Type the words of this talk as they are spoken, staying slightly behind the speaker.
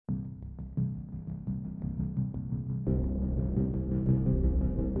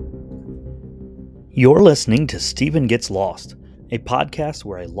You're listening to Steven Gets Lost, a podcast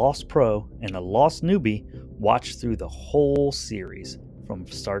where a lost pro and a lost newbie watch through the whole series from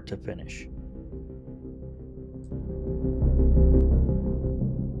start to finish.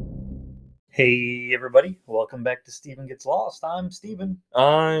 Hey everybody, welcome back to Steven Gets Lost. I'm Steven.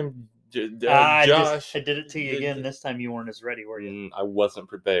 I'm Josh. I did it to you again. This time you weren't as ready, were you? I wasn't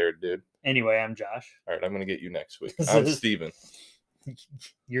prepared, dude. Anyway, I'm Josh. All right, I'm going to get you next week. I'm Steven.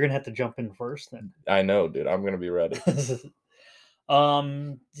 You're going to have to jump in first then. I know, dude. I'm going to be ready.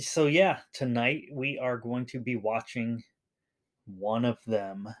 So yeah, tonight we are going to be watching one of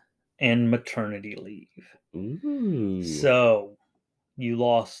them and Maternity Leave. Ooh. So you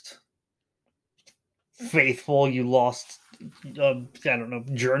lost Faithful, you lost I don't know,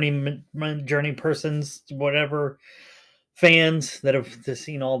 journey persons, whatever, fans that have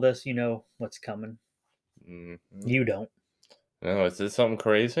seen all this, you know what's coming. Mm-hmm. You don't. No, is this something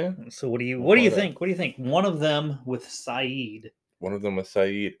crazy? So what do you think? What do you think? One of them with Saeed. One of them with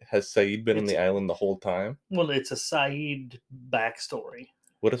Saeed. Has Saeed been on the island the whole time? Well, it's a Saeed backstory.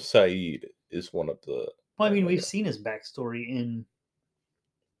 What if Saeed is one of the... Well, I mean, we've seen his backstory in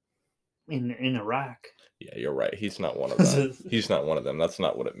Iraq. Yeah, you're right. He's not one of them. He's not one of them. That's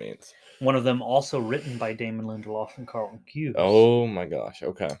not what it means. One of them also written by Damon Lindelof and Carlton Cuse. Oh my gosh.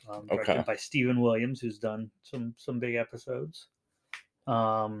 Okay. Directed by Stephen Williams, who's done some big episodes.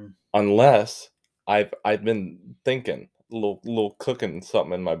 Unless I've been thinking, a little cooking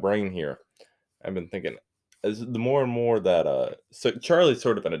something in my brain here. I've been thinking, as the more and more that so Charlie's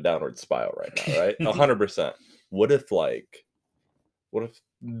sort of in a downward spiral right now, right? 100%. What if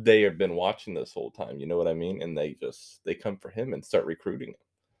they have been watching this whole time? You know what I mean? And they come for him and start recruiting him.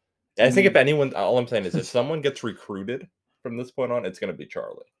 I think if anyone, all I'm saying is if someone gets recruited from this point on, it's going to be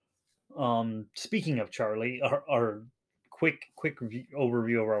Charlie. Speaking of Charlie, our quick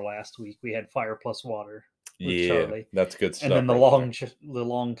overview of our last week, we had Fire Plus Water with Charlie. That's good stuff. And then the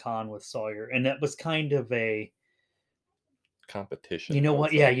long con with Sawyer, and that was kind of a competition. You know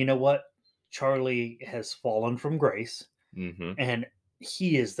what? Yeah, you know what? Charlie has fallen from grace, and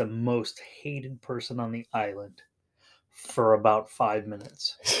he is the most hated person on the island for about 5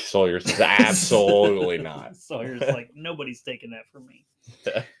 minutes. Sawyer's absolutely not. Sawyer's like, nobody's taking that from me.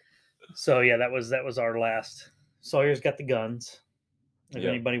 So yeah, that was our last. Sawyer's got the guns. If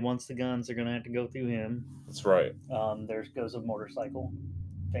anybody wants the guns, they're gonna have to go through him. That's right. There goes a motorcycle.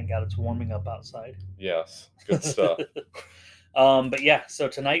 Thank God it's warming up outside. Yes, good stuff. But yeah, so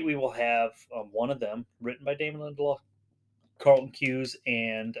tonight we will have one of them, written by Damon Lindelof, Carlton Cuse,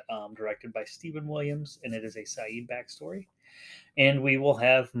 and directed by Stephen Williams, and it is a Saeed backstory. And we will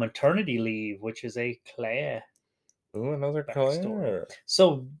have Maternity Leave, which is a Claire. Ooh, another Claire.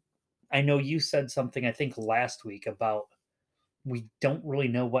 So I know you said something, I think last week, about we don't really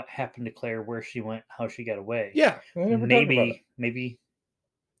know what happened to Claire, where she went, how she got away. Yeah, maybe.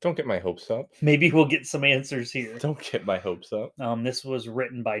 Don't get my hopes up. Maybe we'll get some answers here. Don't get my hopes up. This was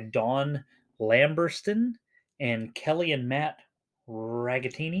written by Dawn Lamberston and Kelly and Matt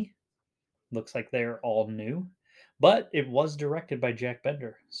Ragatini. Looks like they're all new, but it was directed by Jack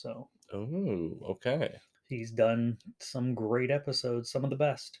Bender. So, okay. He's done some great episodes, some of the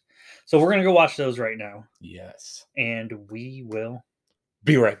best. So we're gonna go watch those right now. Yes, and we will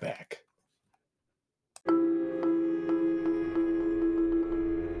be right back.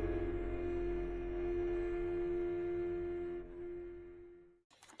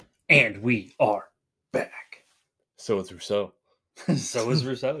 And we are back. So is Rousseau. So is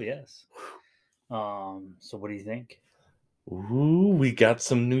Rousseau, yes. So what do you think? Ooh, we got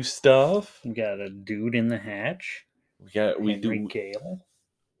some new stuff. We got a dude in the hatch. Gale.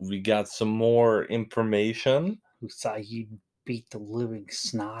 We got some more information. Who Saeed beat the living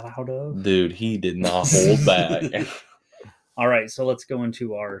snot out of. Dude, he did not hold back. All right, so let's go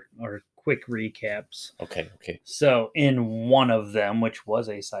into our quick recaps. Okay. So in one of them, which was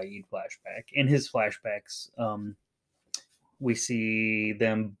a Saeed flashback, in his flashbacks, we see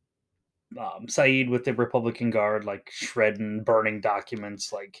them, Saeed with the Republican Guard, like shredding, burning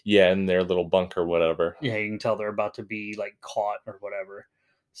documents, like in their little bunker, whatever. Yeah, you can tell they're about to be like caught or whatever.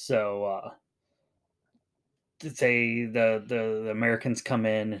 So say the Americans come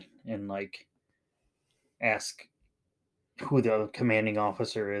in and like ask who the commanding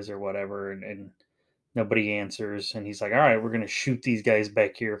officer is or whatever, and nobody answers, and he's like, all right, we're gonna shoot these guys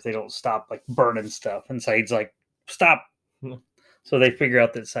back here if they don't stop like burning stuff. And Saeed's like, stop. So they figure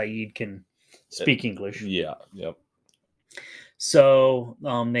out that Saeed can speak English. Yeah. Yep. So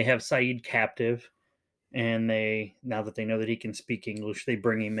they have Saeed captive, and now that they know that he can speak English, they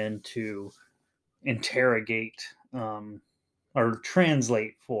bring him in to interrogate or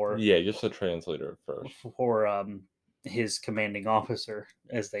translate Yeah, just a translator at first. for his commanding officer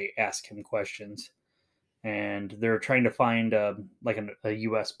as they ask him questions, and they're trying to find like a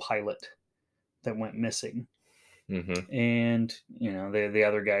U.S. pilot that went missing, Mm-hmm. and the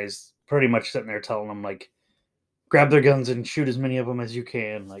other guys pretty much sitting there telling them like, grab their guns and shoot as many of them as you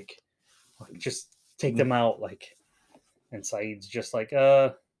can, like just take them out, like. And Saeed's just like,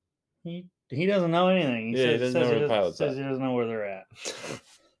 he doesn't know anything. He Yeah, he says doesn't know where the pilot's says at. he doesn't know where they're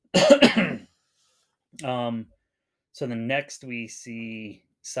at. um, so the next we see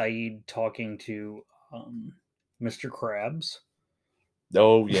Saeed talking to Mr. Krabs.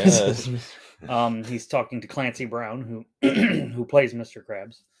 Oh yes. He's talking to Clancy Brown, who who plays Mr.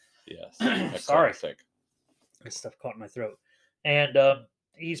 Krabs. Yes, a Sorry, classic. this stuff caught in my throat. And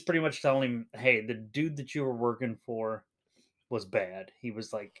he's pretty much telling him, "Hey, the dude that you were working for was bad. He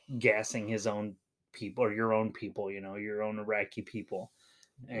was like gassing his own people or your own people, your own Iraqi people.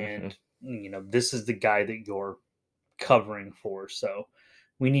 Hmm. And, this is the guy that you're covering for. So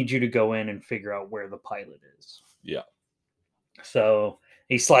we need you to go in and figure out where the pilot is." Yeah. So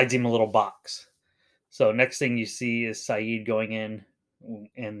he slides him a little box. So next thing you see is Saeed going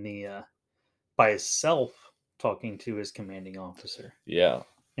in the by himself talking to his commanding officer. Yeah.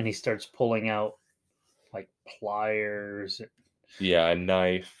 And he starts pulling out like pliers, Yeah, a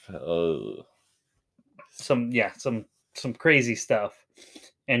knife. some crazy stuff,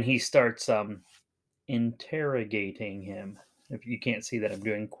 and he starts interrogating him. If you can't see that, I'm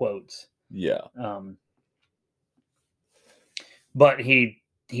doing quotes. Yeah. um but he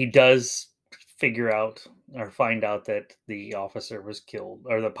does figure out or find out that the officer was killed,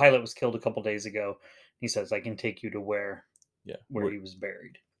 or the pilot was killed a couple days ago. He says, "I can take you to where Yeah. he was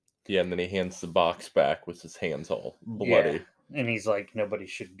buried." Yeah, and then he hands the box back with his hands all Yeah, bloody. and he's like, nobody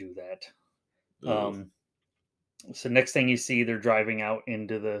should do that. Ugh. So next thing you see, they're driving out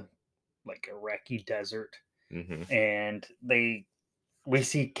into the like Iraqi desert, Mm-hmm. and we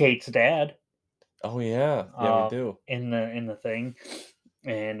see Kate's dad Oh yeah. Yeah, we do. in the thing,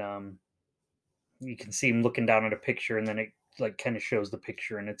 and you can see him looking down at a picture, and then it like kind of shows the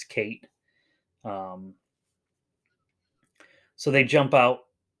picture, and it's Kate. Um, so they jump out,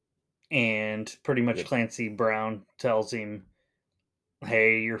 and pretty much Yep. Clancy Brown tells him,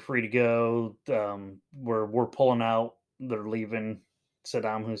 "Hey, you're free to go. We're pulling out. They're leaving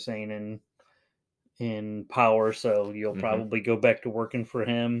Saddam Hussein in power, so you'll Mm-hmm. probably go back to working for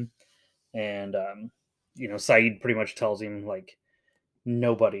him." And Saeed pretty much tells him like,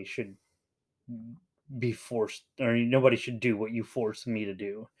 nobody should be forced, or nobody should do what you force me to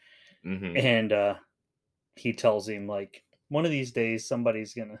do. Mm-hmm. And he tells him like, one of these days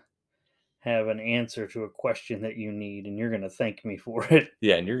somebody's gonna have an answer to a question that you need, and you're gonna thank me for it.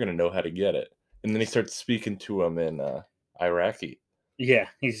 Yeah, and you're gonna know how to get it. And then he starts speaking to him in Iraqi. Yeah,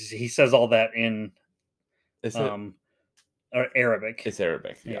 he says all that in Is it? um Arabic. It's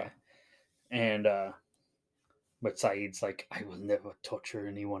Arabic. Yeah. Yeah. And but Saeed's like, "I will never torture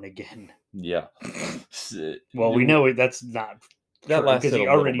anyone again." Yeah. Well, we know that's not That true because lasted a he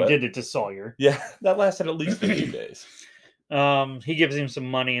little already bit. did it to Sawyer. Yeah, that lasted at least a few days. He gives him some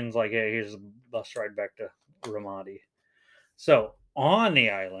money and's like, "Hey, here's a bus ride back to Ramadi." So on the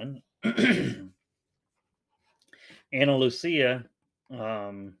island, Anna Lucia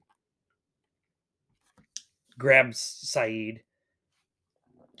um, grabs Saeed.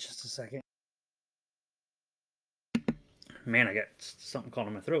 Just a second. Man, I got something caught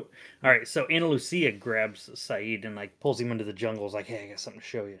in my throat. All right, so Anna Lucia grabs Saeed and like pulls him into the jungle. Is like, "Hey, I got something to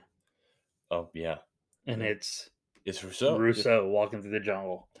show you." Oh yeah. And Yeah. it's It's Rousseau. Rousseau walking through the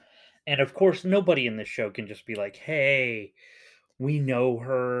jungle. And of course, nobody in this show can just be like, "Hey, we know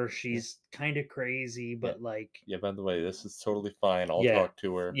her. She's kind of crazy, Yeah. but like, Yeah, by the way, this is totally fine. I'll yeah, talk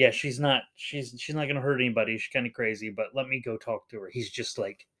to her. yeah, she's not gonna hurt anybody. She's kind of crazy, but let me go talk to her." He's just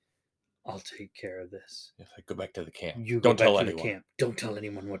like, "I'll take care of this. If I go back to the camp, You go don't back tell to the anyone. camp. Don't tell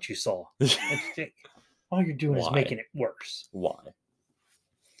anyone what you saw." All you're doing is Why? making it worse. Why?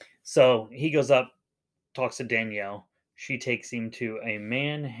 So he goes up, talks to Danielle. She takes him to a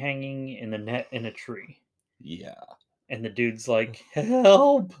man hanging in the net in a tree. Yeah. And the dude's like,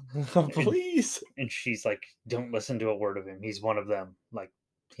 "Help!" Please. And she's like, "Don't listen to a word of him. He's one of them. Like,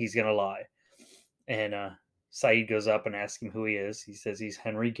 he's gonna lie." And Saeed goes up and asks him who he is. He says he's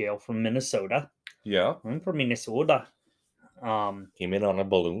Henry Gale from Minnesota. Yeah. "I'm from Minnesota." Came in on a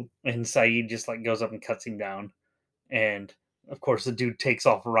balloon. And Saeed just like goes up and cuts him down. And of course, the dude takes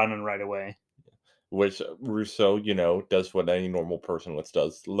off running right away. Which Rousseau, does what any normal person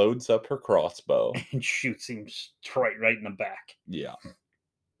does. Loads up her crossbow. And shoots him right in the back. Yeah.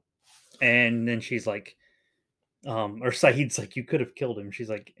 And then she's like, Or Saeed's like, "You could have killed him." She's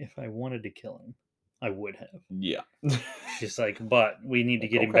like, "If I wanted to kill him, I would have." Yeah. She's like, "But we need to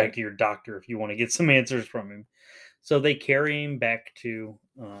Like, get him back okay. to your doctor if you want to get some answers from him." So they carry him back to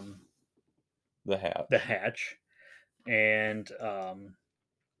The the hatch. hatch, and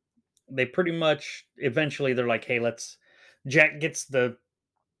they pretty much eventually they're like, "Hey, let's." Jack gets the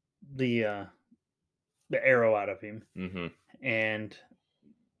uh, the arrow out of him, Mhm. and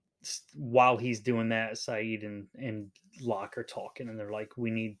while he's doing that, Saeed and Locke are talking, and they're like, "We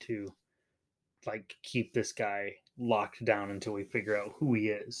need to like keep this guy locked down until we figure out who he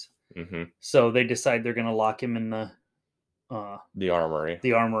is." Mhm. So they decide they're gonna lock him in uh The armory.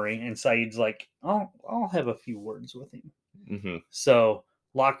 the armory, and Saeed's like, I'll have a few words with him. Mhm. So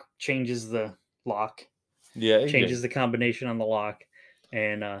Locke changes the lock, Yeah, changes again. the combination on the lock,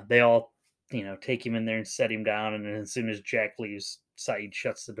 and they all take him in there and set him down. And then as soon as Jack leaves, Saeed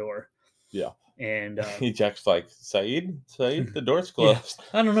shuts the door, Yeah. and Jack's like, "Saeed? Saeed, the door's yeah, closed."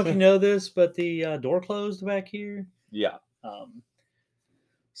 I don't know if you know this, but the door closed back here. Yeah. Um,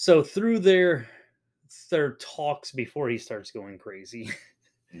 so through their talks before he starts going crazy,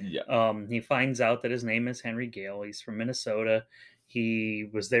 Yeah. he finds out that his name is Henry Gale. He's from Minnesota. He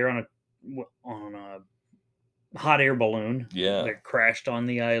was there on a hot air balloon Yeah. that crashed on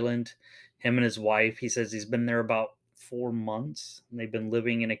the island. Him and his wife. He says he's been there about 4 months. And they've been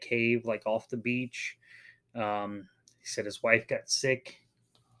living in a cave, like off the beach. He said his wife got sick,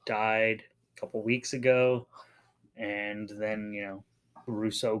 died a couple weeks ago, and then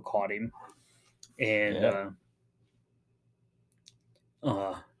Russo caught him, and Yeah.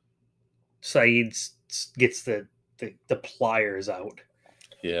 uh, Saeed gets the pliers out,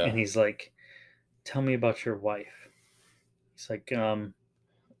 and Yeah. he's like, "Tell me about your wife." He's like,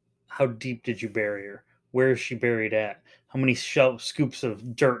 "How deep did you bury her? Where is she buried at? How many scoops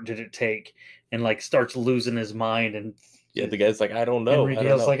of dirt did it take?" And like starts losing his mind, and Yeah, the guy's like, "I don't know. Henry I don't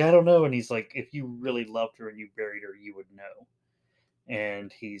Gale's know." like, "I don't know," and he's like, "If you really loved her and you buried her, you would know."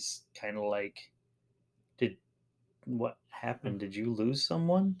 And he's kind of like, "Did what happened? Did you lose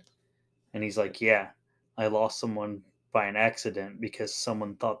someone?" And he's like, "Yeah, I lost someone by an accident because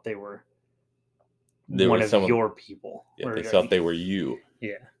someone thought they were There one was of someone your people." yeah, Or they thought they were you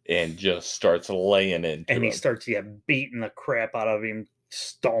yeah, and just starts laying and into he him. starts beating the crap out of him,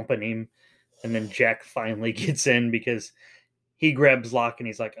 stomping him, and then Jack finally gets in because he grabs Locke and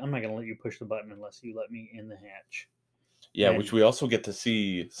he's like, "I'm not gonna let you push the button unless you let me in the hatch." Yeah, which And we also get to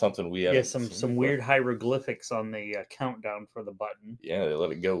see something we yeah, haven't some seen some before. weird hieroglyphics on the countdown for the button, Yeah, they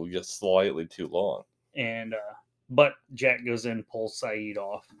let it go just slightly too long. and but Jack goes in, pulls Saeed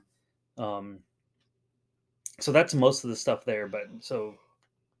off. Um, so that's most of the stuff there. But so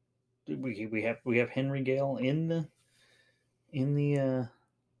we have Henry Gale in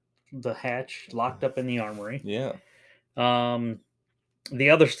the hatch, locked up in the armory. Yeah. Um, the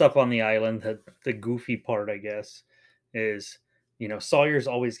other stuff on the island, the goofy part, I guess, is Sawyer's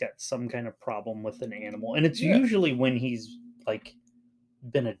always got some kind of problem with an animal, and it's Yeah. usually when he's like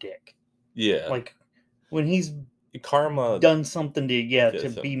been a dick, Yeah. like when he's Karma done something to gets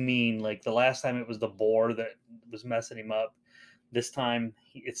be him. mean. Like the last time it was the boar that was messing him up. This time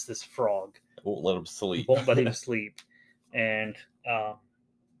it's this frog. Won't let him sleep. Won't let him sleep, and uh,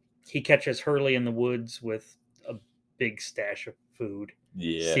 he catches Hurley in the woods with a big stash of food,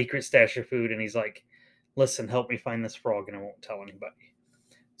 Yeah. secret stash of food, and he's like, "Listen, help me find this frog, and I won't tell anybody."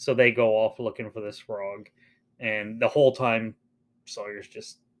 So they go off looking for this frog, and the whole time Sawyer's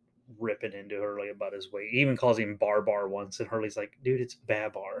just ripping into Hurley about his weight. He even calls him Bar once, and Hurley's like, "Dude, it's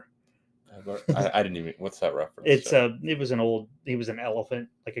Babar." I didn't even. What's that reference to? It was an old. He was an elephant,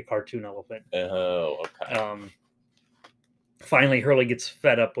 like a cartoon elephant. Oh, okay. Um, Finally, Hurley gets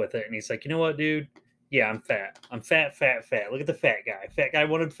fed up with it, and he's like, "You know what, dude? Yeah, I'm fat. I'm fat, fat, fat. Look at the fat guy. Fat guy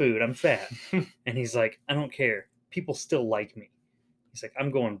wanted food. I'm fat." And he's like, "I don't care. People still like me." He's like,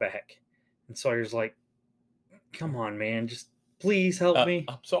 "I'm going back." And Sawyer's like, "Come on, man, just please help me."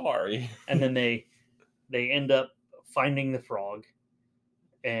 I'm sorry. And then they end up finding the frog,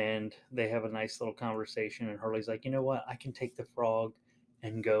 and they have a nice little conversation. And Hurley's like, "You know what? I can take the frog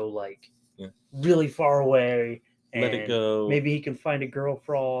and go like Yeah. really far away, Let it and go. maybe he can find a girl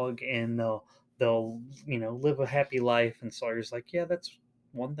frog, and they'll live a happy life." And Sawyer's like, "Yeah, that's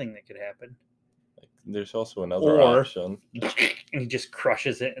one thing that could happen." There's also another Or option. and he just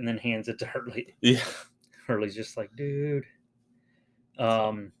crushes it and then hands it to Hurley. Yeah. Hurley's just like, "Dude."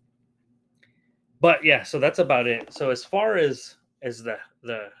 Um, but yeah, so that's about it. So as far as the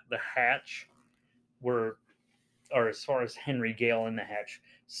hatch, we're or as far as Henry Gale in the hatch,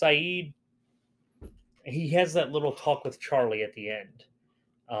 Saeed, he has that little talk with Charlie at the end,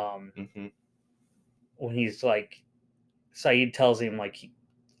 um, Hmm. when he's like, Saeed tells him like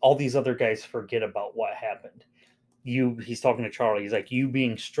all these other guys forget about what happened. He's talking to Charlie. He's like, you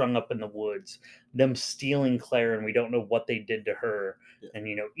being strung up in the woods, them stealing Claire, and we don't know what they did to her. Yeah. And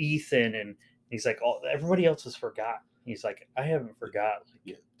Ethan, and he's like, oh, everybody else has forgotten. He's like, I haven't forgot.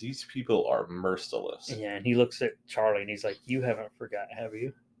 Yeah, these people are merciless. Yeah, and he looks at Charlie and he's like, you haven't forgot, have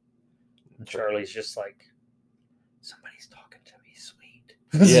you? And Charlie's just like, somebody's talking to me, sweet.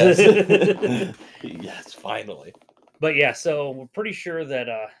 Yes. Yes, finally. But yeah, so we're pretty sure that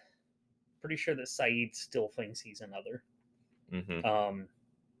Saeed still thinks he's another. Mm-hmm.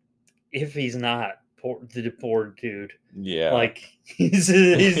 If he's not, the poor dude. Yeah. Like his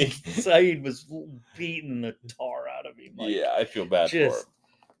Saeed was beating the tar out of him. Like, yeah, I feel bad for him. Just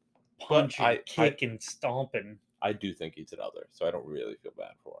punching, kicking, stomping. I do think he's another, so I don't really feel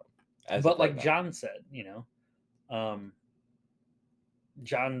bad for him. But like John said,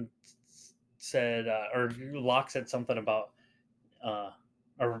 John said, or Locke said something about,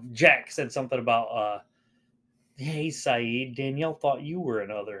 or Jack said something about, hey, Saeed, Danielle thought you were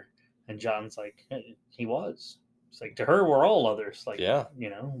another. And John's like, hey, he was. It's like, to her, we're all others. Like, yeah.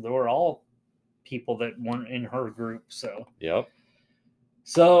 They were all people that weren't in her group. So, yep.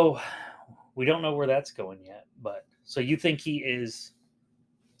 So, we don't know where that's going yet. But, so you think he is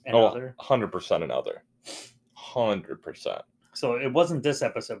another? 100% another. 100%. So, it wasn't this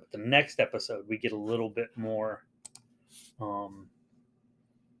episode, but the next episode, we get a little bit more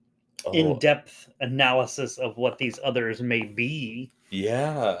in-depth analysis of what these others may be.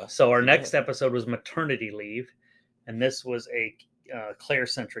 Yeah. So our next episode was Maternity Leave, and this was a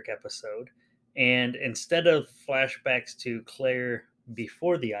Claire-centric episode. And instead of flashbacks to Claire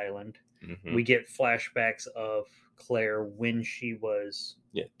before the island, we get flashbacks of Claire when she was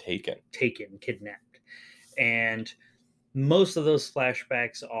kidnapped. And most of those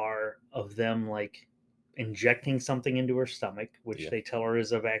flashbacks are of them like injecting something into her stomach, which they tell her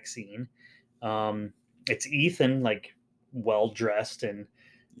is a vaccine. It's Ethan like well dressed, and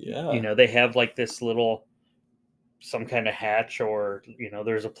they have like this little some kind of hatch, or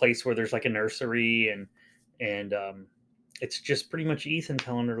there's a place where there's like a nursery, and it's just pretty much Ethan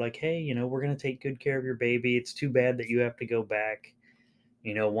telling her like, hey, we're gonna take good care of your baby. It's too bad that you have to go back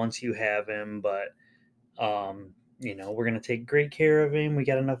once you have him, but we're gonna take great care of him. We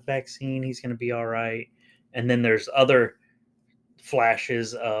got enough vaccine. He's gonna be all right. And then there's other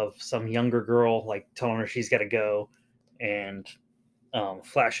flashes of some younger girl like telling her she's got to go, and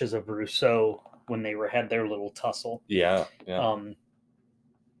flashes of Rousseau when they had their little tussle. Yeah.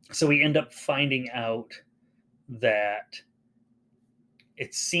 So we end up finding out that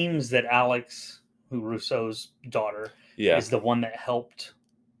it seems that Alex, who Rousseau's daughter, is the one that helped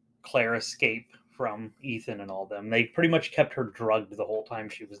Claire escape from Ethan and all them. They pretty much kept her drugged the whole time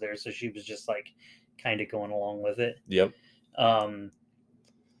she was there, so she was just like kind of going along with it. Yep.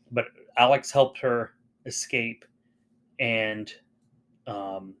 But Alex helped her escape, and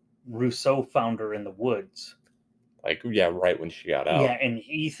Rousseau found her in the woods. Like, right when she got out. Yeah, and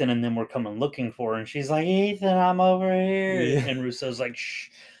Ethan and them were coming looking for her, and she's like, Ethan, I'm over here. Yeah. And Rousseau's like, shh.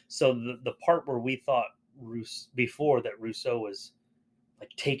 So the part where we thought before that Rousseau was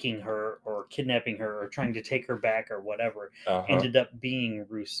like taking her or kidnapping her or trying to take her back or whatever, ended up being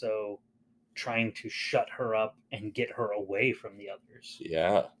Rousseau trying to shut her up and get her away from the others.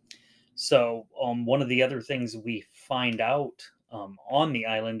 Yeah. So one of the other things we find out on the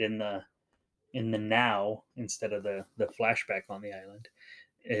island in the now, instead of the flashback on the island,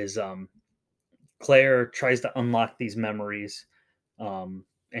 is Claire tries to unlock these memories, and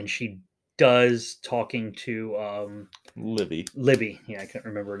she does, talking to Libby. Yeah, I can't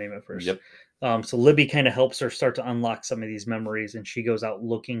remember her name at first. Yep. So Libby kind of helps her start to unlock some of these memories, and she goes out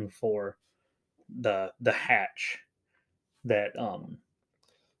looking for the hatch that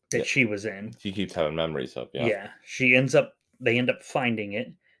she was in. She keeps having memories of. Yeah. They end up finding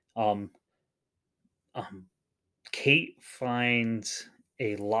it. Kate finds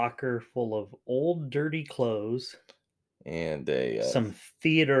a locker full of old dirty clothes and some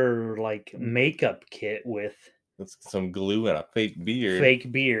theater like makeup kit with some glue and a fake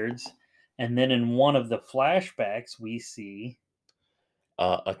beards. And then in one of the flashbacks we see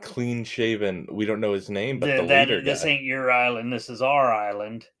a clean shaven, we don't know his name, but the leader guy. This ain't your island, this is our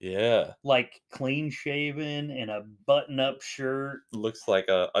island. Yeah. Like clean shaven and a button up shirt. Looks like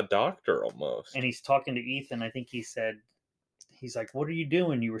a doctor almost. And he's talking to Ethan. I think he's like, what are you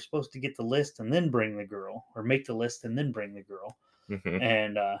doing? You were supposed to get the list and then bring the girl, or make the list and then bring the girl. Mm-hmm.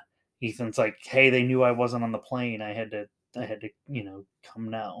 And Ethan's like, hey, they knew I wasn't on the plane. I had to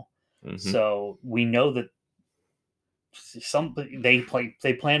come now. Mm-hmm. So we know that they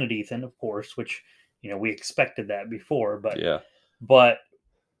planted Ethan, of course, which we expected that before, Yeah. but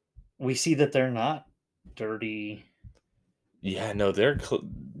we see that they're not dirty. Yeah, no,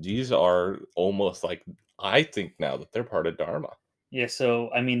 these are almost like I think now that they're part of Dharma. Yeah, so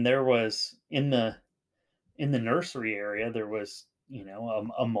I mean, there was in the nursery area, there was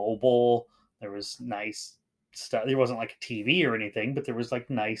a mobile. There was nice stuff. There wasn't like a TV or anything, but there was like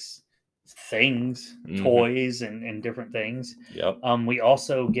nice things, Mhm. toys, and different things. Yep. We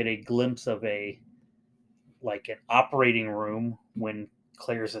also get a glimpse of a like an operating room when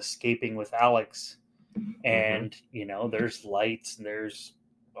Claire's escaping with Alex, Mhm. and there's lights, and there's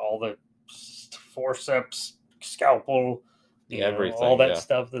all the forceps, scalpel, all Everything, that yeah.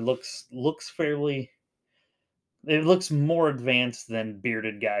 stuff that looks fairly. It looks more advanced than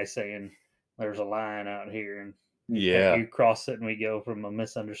bearded guy saying, "There's a line out here," and Yeah. you cross it, and we go from a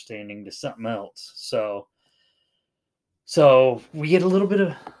misunderstanding to something else. So we get a little bit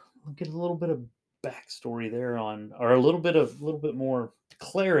of backstory there on, or a little bit more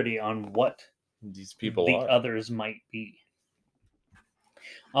clarity on what These people the are. others might be.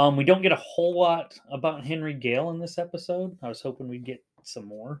 We don't get a whole lot about Henry Gale in this episode. I was hoping we'd get some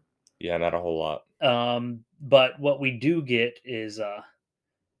more. Yeah, not a whole lot. But what we do get is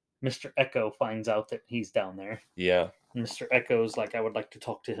Mr. Echo finds out that he's down there. Yeah. Mr. Echo's like, I would like to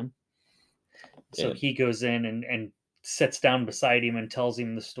talk to him. So And he goes in and sits down beside him and tells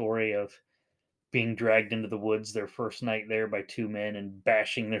him the story of being dragged into the woods their first night there by two men and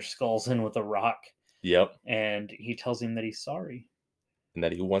bashing their skulls in with a rock. yep. And he tells him that he's sorry And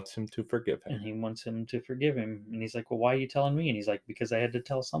that he wants him to forgive him. and he wants him to forgive him. And he's like, well, why are you telling me? And he's like, because I had to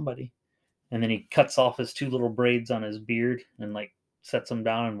tell somebody. And then he cuts off his two little braids on his beard and like sets them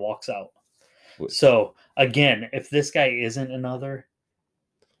down and walks out. Which, So again, if this guy isn't another,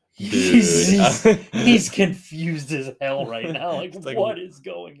 dude, he's confused as hell right now. Like, it's like, what is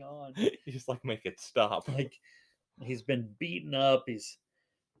going on? you just like make it stop. Like, he's been beaten up.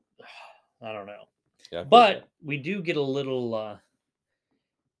 I don't know. Yeah, I feel bad. But we do get a little.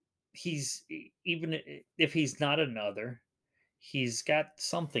 He's even if he's not another, he's got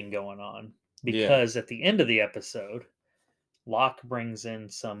something going on Yeah. because at the end of the episode, Locke brings in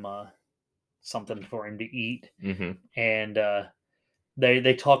something for him to eat, Mm-hmm. and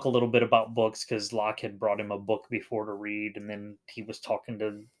they talk a little bit about books because Locke had brought him a book before to read, and then he was talking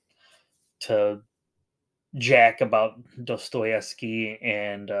to Jack about Dostoevsky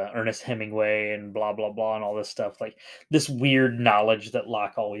and Ernest Hemingway and blah blah blah and all this stuff, like this weird knowledge that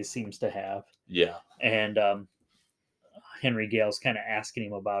Locke always seems to have. Yeah. And Henry Gale's kind of asking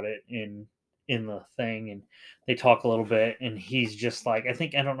him about it in the thing, and they talk a little bit, and he's just like, I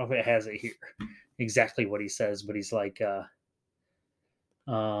don't know if it has it here exactly what he says, but he's like,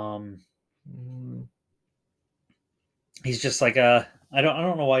 um, Mm, he's just like, I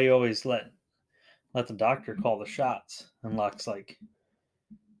don't know why you always let the doctor call the shots. And Locke's like,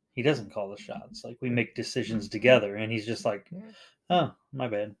 he doesn't call the shots. Like we make decisions together. And he's just like, oh, my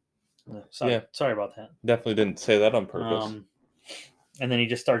bad. yeah. Sorry about that. Definitely didn't say that on purpose. And then he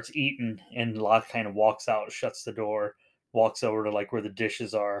just starts eating, and Locke kind of walks out, shuts the door, walks over to like where the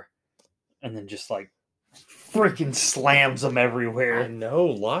dishes are, and then just like freaking slams them I everywhere. know.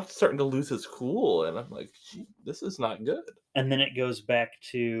 Locke's starting to lose his cool, and I'm like, "Gee, this is not good." And then it goes back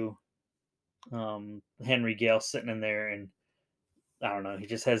to Henry Gale sitting in there, and I don't know, he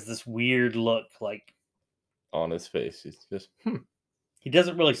just has this weird look, like On his face, he's just, he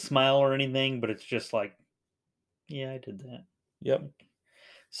doesn't really smile or anything, but it's just like, yeah, I did that. yep.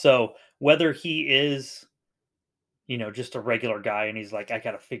 So whether he is, just a regular guy and he's like, I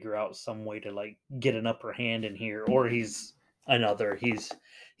got to figure out some way to like get an upper hand in here, or he's another,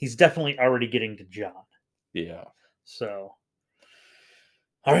 he's definitely already getting to John. Yeah. So,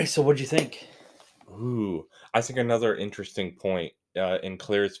 all right. So what'd you think? Ooh, I think another interesting point in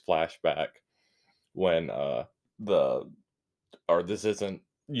Claire's flashback when the or this isn't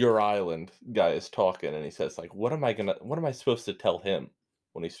your island guy is talking and he says like what am I supposed to tell him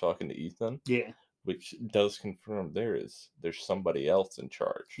when he's talking to Ethan, Yeah. which does confirm there's somebody else in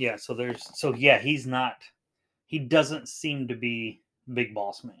charge. Yeah. So yeah, he doesn't seem to be big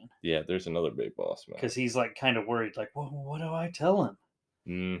boss man, Yeah, there's another big boss man. because he's like kind of worried, like, well, what do I tell him?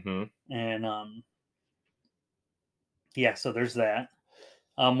 Mm-hmm. And yeah, so there's that.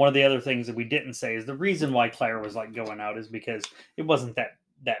 One of the other things that we didn't say is the reason why Claire was like going out is because it wasn't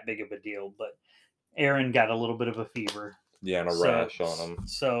that big of a deal, but Aaron got a little bit of a fever. Yeah, and a So, rash on him.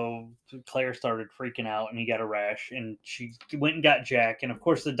 so Claire started freaking out, and he got a rash, and she went and got Jack, and of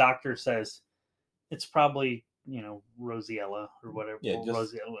course the doctor says it's probably Rosiella or whatever. Yeah, Well,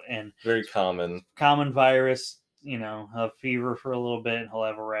 just Rosiella, and very common. common virus. A fever for a little bit, and he'll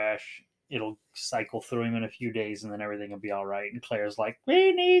have a rash. it'll cycle through him in a few days, and then everything will be all right. And Claire's like,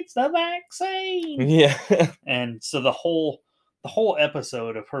 "We need the vaccine," Yeah. and so the whole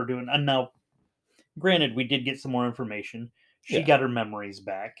episode of her doing. And now, granted, we did get some more information. She Yeah. got her memories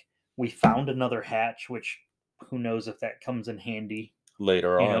back. We found another hatch, which who knows if that comes in handy,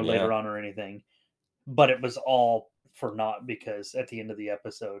 Later on, yeah. later on or anything. But it was all for naught because at the end of the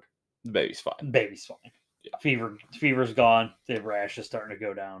episode, The baby's fine. baby's fine. Yeah. Fever's gone. The rash is starting to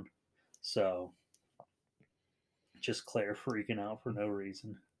go down. So just Claire freaking out for no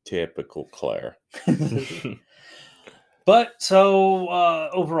reason. Typical Claire. But so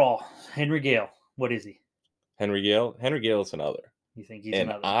overall, Henry Gale, what is he? Henry Gale is another. You think he's And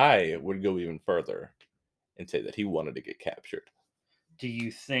another? I would go even further and say that he wanted to get captured. Do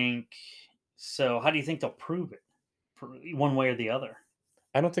you think so? How do you think they'll prove it? One way or the other?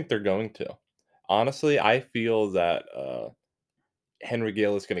 I don't think they're going to. Honestly, I feel that Henry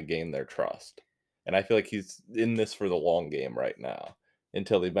Gale is going to gain their trust. And I feel like he's in this for the long game right now.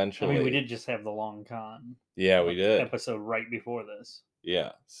 Until eventually... I mean, we did just have the long con. Yeah, we did. Episode right before this.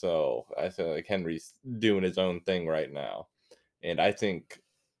 Yeah, so I feel like Henry's doing his own thing right now. And I think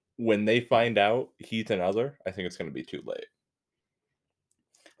when they find out he's another, I think it's going to be too late.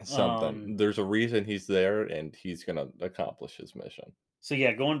 There's a reason he's there, and he's going to accomplish his mission. So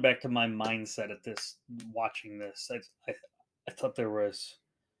yeah, going back to my mindset at this, watching this, I thought there was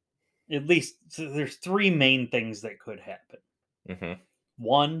at least there's three main things that could happen. Mm-hmm.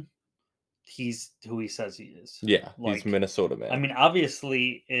 One, he's who he says he is. Yeah, he's Minnesota man. I mean,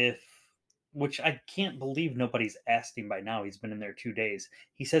 obviously, which I can't believe nobody's asked him by now. He's been in there 2 days.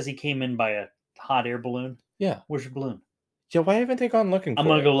 He says he came in by a hot air balloon. Yeah. Where's your balloon? Yeah, why haven't they gone looking for it? I'm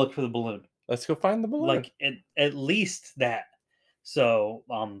going to go look for the balloon. Let's go find the balloon. Like, at least that. So,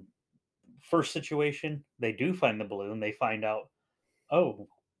 first situation, they do find the balloon. They find out, oh,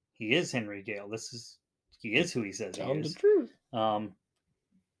 he is Henry Gale. He is who he says he is. Tell the truth.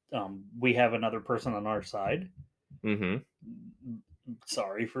 We have another person on our side. Mm-hmm.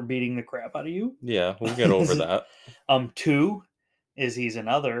 Sorry for beating the crap out of you. Yeah, we'll get over that. Two is he's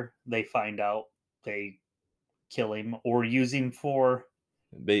another. They find out, they kill him or use him for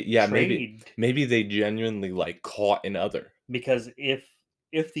trade. Maybe they genuinely like caught another. Because if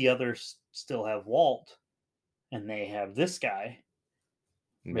the others still have Walt and they have this guy,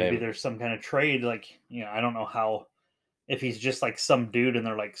 maybe there's some kind of trade. Like, I don't know how. If he's just like some dude and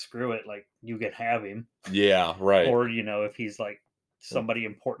they're like, screw it, like you can have him. Yeah, right. Or, if he's like somebody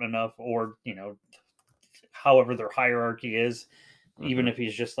important enough, or, however their hierarchy is, even if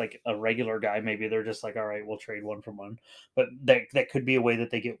he's just like a regular guy, maybe they're just like, all right, we'll trade one for one. But that could be a way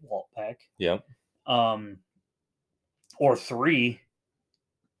that they get Walt back. Yeah. Or three,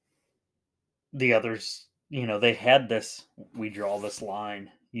 the others, they had this, we draw this line.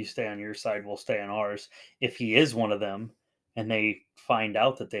 You stay on your side, we'll stay on ours. If he is one of them and they find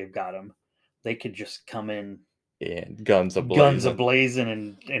out that they've got him, they could just come in and guns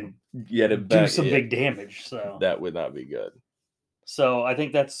a-blazing and get it do back, some big damage. So that would not be good. So I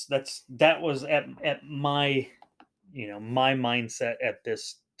think that was at my my mindset at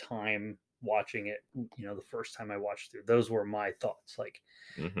this time watching it. The first time I watched through, those were my thoughts. Like,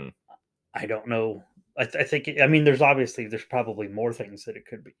 I don't know. I think. I mean, there's probably more things that it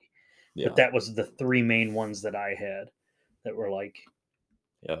could be. Yeah. But that was the three main ones that I had that were like.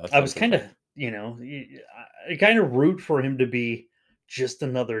 Yeah, I was kind of I kind of root for him to be just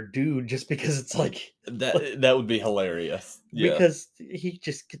another dude, just because it's like that would be hilarious. Yeah. Because he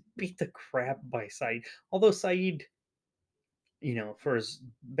just could beat the crap by Saeed. Although Saeed, for as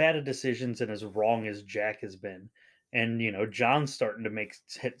bad of decisions and as wrong as Jack has been, and John's starting to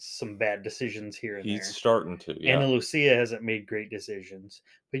hit some bad decisions here and there. He's starting to. Yeah. Ana Lucia hasn't made great decisions,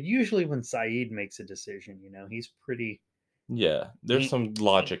 but usually when Saeed makes a decision, he's pretty. Yeah, there's some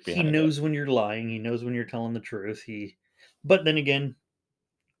logic behind it. He knows when you're lying. He knows when you're telling the truth. But then again,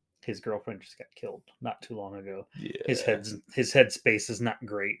 his girlfriend just got killed not too long ago. Yeah. His headspace is not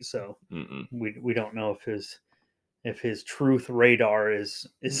great, so we don't know if his truth radar is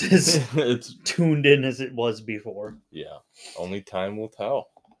as tuned in as it was before. Yeah, only time will tell.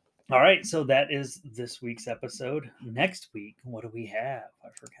 All right, so that is this week's episode. Next week, what do we have? I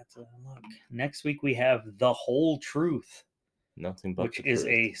forgot to look. Next week we have The Whole Truth. Nothing but which is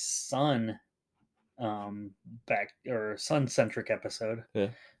a sun-centric episode. Yeah.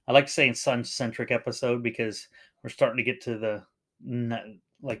 I like saying sun-centric episode because we're starting to get to the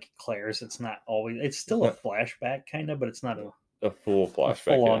like Claire's. It's not always. It's still a flashback kind of, but it's not a full flashback.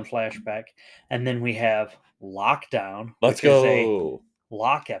 Full-on flashback. And then we have Lockdown. Let's go.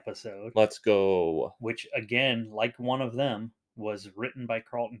 Lock episode. Let's go. Which again, like one of them, was written by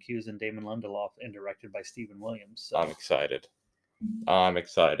Carlton Cuse and Damon Lindelof and directed by Stephen Williams. So, I'm excited. I'm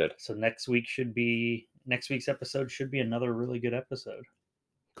excited. so next week's episode should be another really good episode.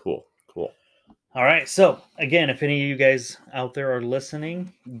 Cool. All right. So again, if any of you guys out there are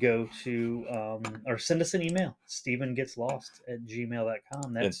listening, go to or send us an email,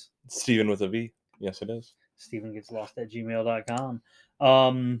 stevengetslost@gmail.com. That's Steven with a V. Yes, it is. stevengetslost@gmail.com.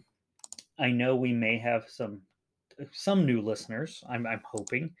 I know we may have some new listeners. I'm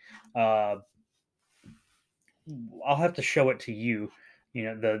hoping. I'll have to show it to you. You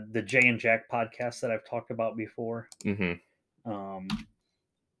know, the Jay and Jack podcast that I've talked about before. Mm-hmm.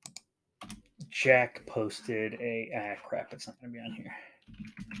 Jack posted crap, it's not going to be on here.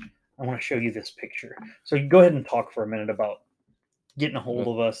 I want to show you this picture. So you go ahead and talk for a minute about getting a hold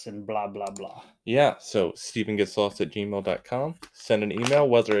of us and blah, blah, blah. Yeah, so stevengetslost@gmail.com. Send an email,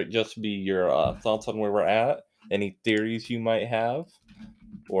 whether it just be your thoughts on where we're at, any theories you might have,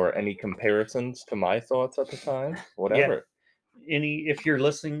 or any comparisons to my thoughts at the time, whatever. Yeah. If you're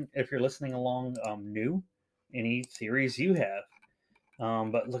listening along new, any theories you have.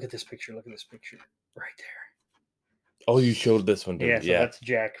 But look at this picture. Look at this picture right there. Oh, you showed this one, yeah. So that's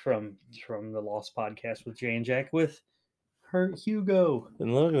Jack from the Lost podcast with Jay and Jack with her Hugo.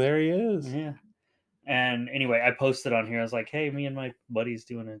 And look, there he is. Yeah. And anyway, I posted on here. I was like, "Hey, me and my buddy's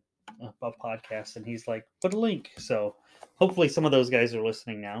doing a podcast," and he's like, "Put a link." So hopefully, some of those guys are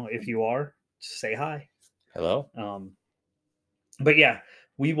listening now. If you are, just say hi. Hello. But yeah,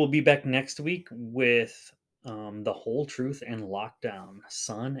 we will be back next week with the Whole Truth and Lockdown,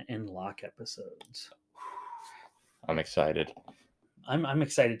 Sun and Lock episodes. I'm excited. I'm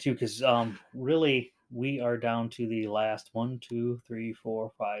excited too, because really we are down to the last 1, 2, 3, 4,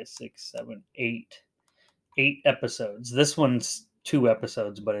 5, 6, 7, 8 episodes. This one's 2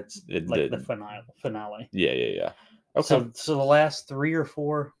 episodes, but it's the finale. Yeah. Okay. So the last 3 or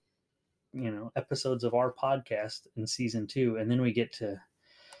 4, episodes of our podcast in season 2, and then we get to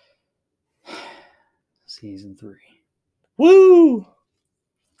season 3. Woo!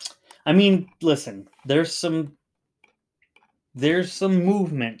 I mean, listen, there's some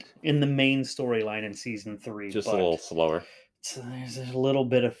movement in the main storyline in season 3. Just a little slower. There's a little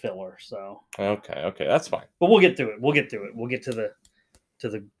bit of filler, so. Okay, that's fine. But we'll get through it. We'll get to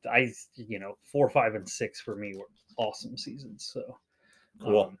the 4, 5, and 6 for me were awesome seasons. So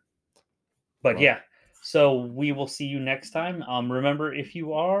cool. Yeah. So we will see you next time. Remember, if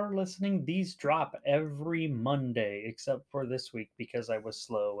you are listening, these drop every Monday, except for this week because I was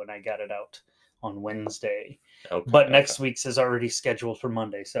slow and I got it out on Wednesday. But next week's is already scheduled for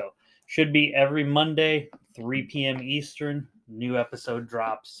Monday. So should be every Monday, 3 p.m. Eastern. New episode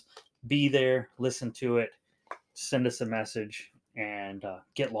drops. Be there, listen to it, send us a message, and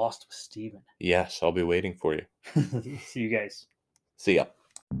get lost with Steven. Yes, I'll be waiting for you. See you guys. See ya.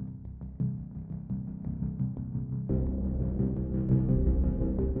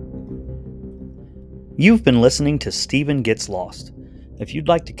 You've been listening to Steven Gets Lost. If you'd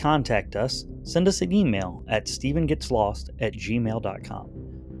like to contact us, send us an email at stevengetslost@gmail.com.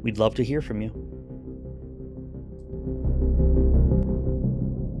 We'd love to hear from you.